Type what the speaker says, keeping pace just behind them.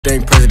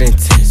Dang president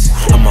tense.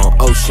 I'm on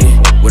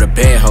ocean with a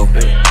bad hoe.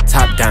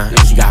 Top down,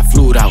 she got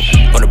fluid out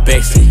on the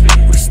backseat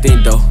with a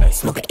stendo,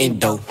 smoking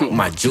endo, with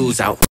my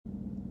jewels out.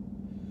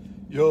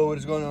 Yo, what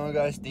is going on,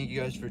 guys? Thank you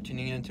guys for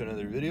tuning in to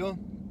another video.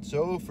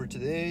 So for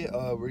today,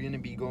 we're gonna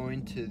be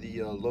going to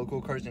the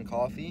local Cars and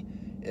Coffee,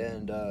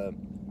 and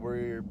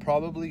we're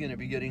probably gonna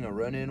be getting a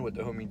run-in with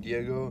the homie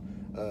Diego.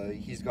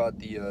 He's got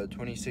the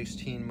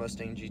 2016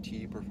 Mustang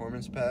GT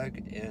performance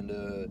pack,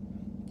 and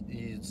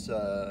he's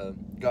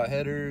got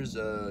headers,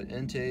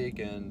 intake,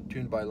 and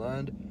tuned by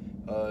Lund.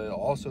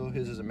 Also,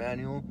 his is a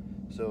manual.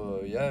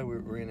 So yeah, we're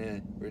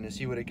gonna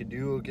see what it could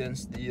do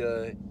against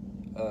the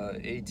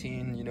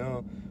 18,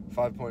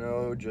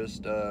 5.0.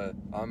 Just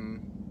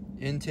I'm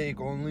intake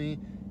only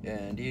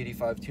and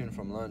D85 tune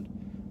from Lund.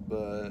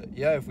 But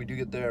yeah, if we do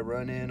get there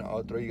run in,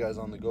 I'll throw you guys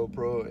on the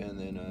GoPro, and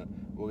then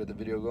we'll get the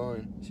video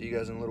going. See you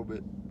guys in a little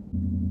bit.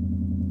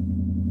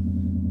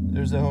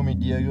 There's the homie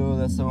Diego.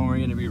 That's the one we're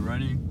gonna be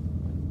running.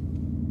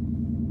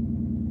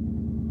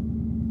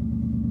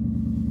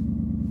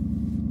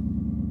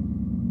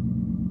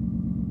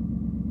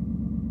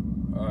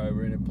 Alright,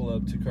 we're gonna pull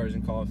up to Cars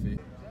and Coffee.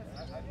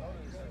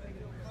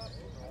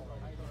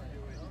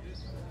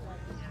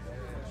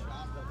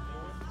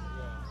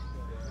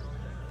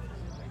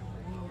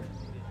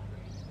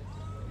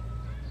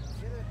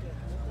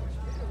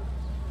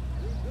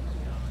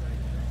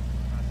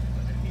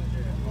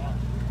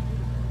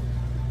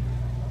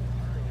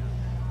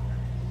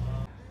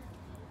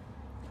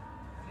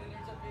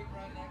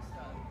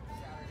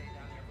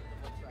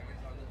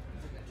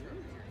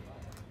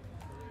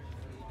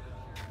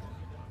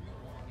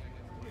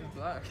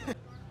 Black.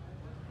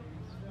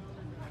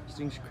 This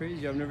thing's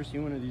crazy. I've never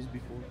seen one of these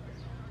before.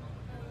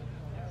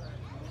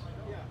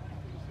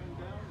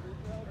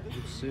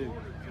 It's sick.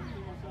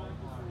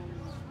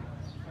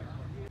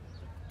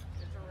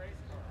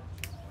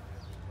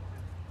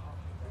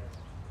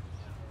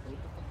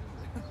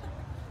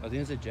 I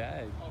think it's a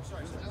Jag.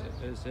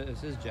 It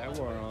says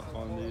Jaguar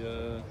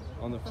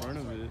on the front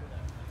of it.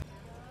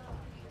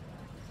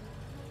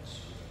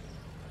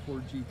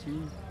 Ford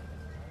GT.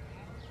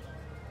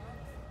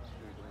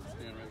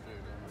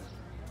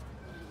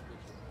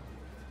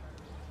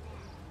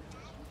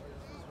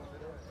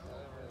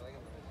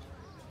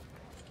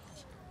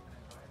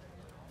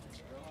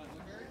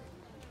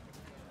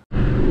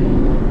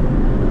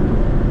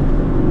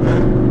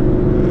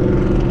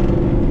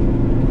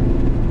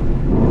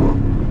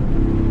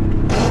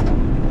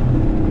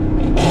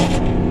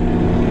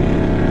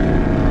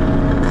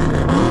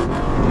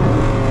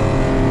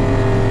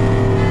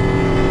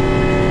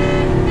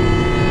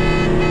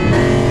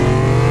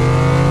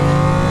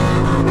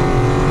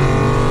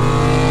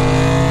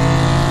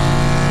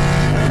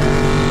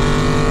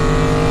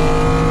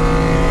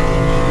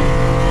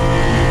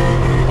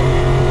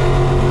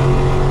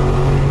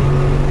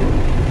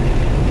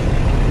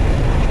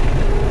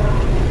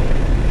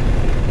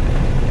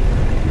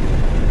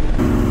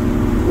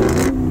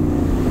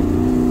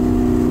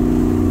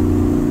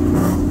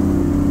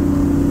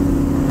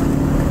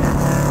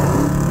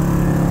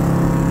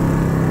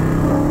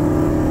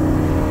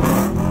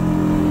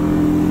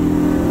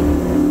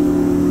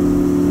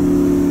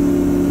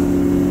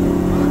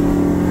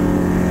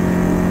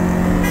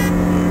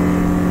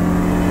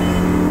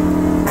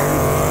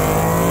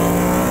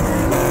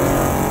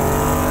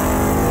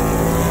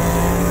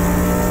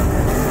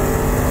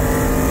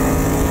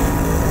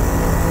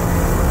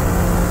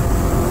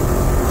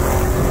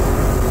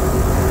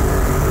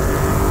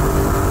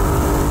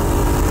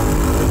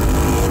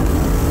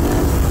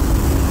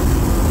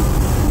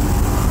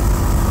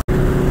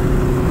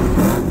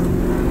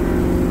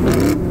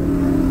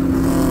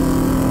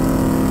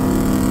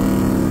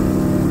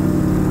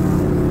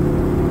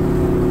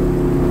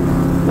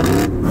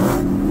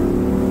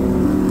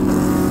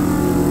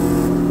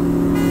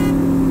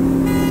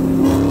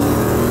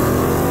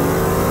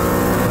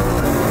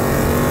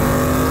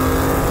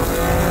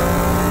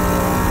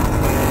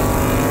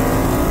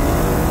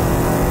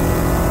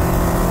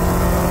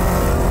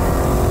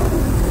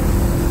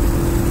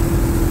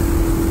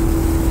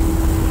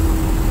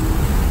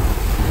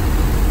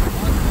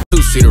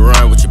 Sit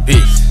around with your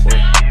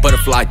bitch.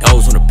 Butterfly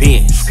doors on the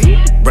Benz.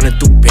 Running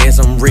through bands,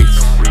 I'm rich.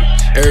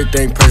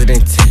 Everything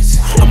president tense.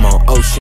 I'm on ocean.